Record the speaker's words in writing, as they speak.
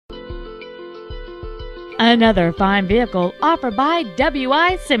Another fine vehicle offered by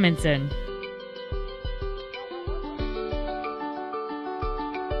W.I.Simonson.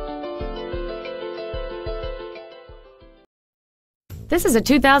 This is a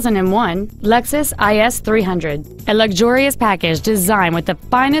 2001 Lexus IS 300, a luxurious package designed with the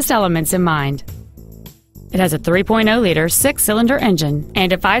finest elements in mind. It has a 3.0-liter six-cylinder engine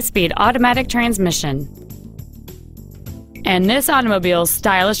and a 5-speed automatic transmission. And this automobile's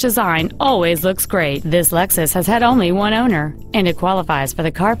stylish design always looks great. This Lexus has had only one owner, and it qualifies for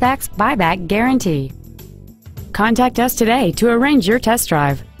the Carfax buyback guarantee. Contact us today to arrange your test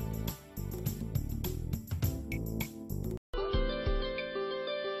drive.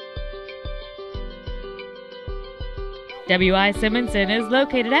 W.I.Simonson is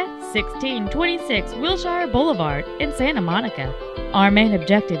located at 1626 Wilshire Blvd in Santa Monica. Our main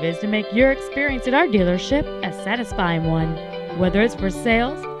objective is to make your experience at our dealership a satisfying one, whether it's for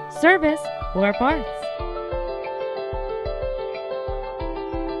sales, service, or parts.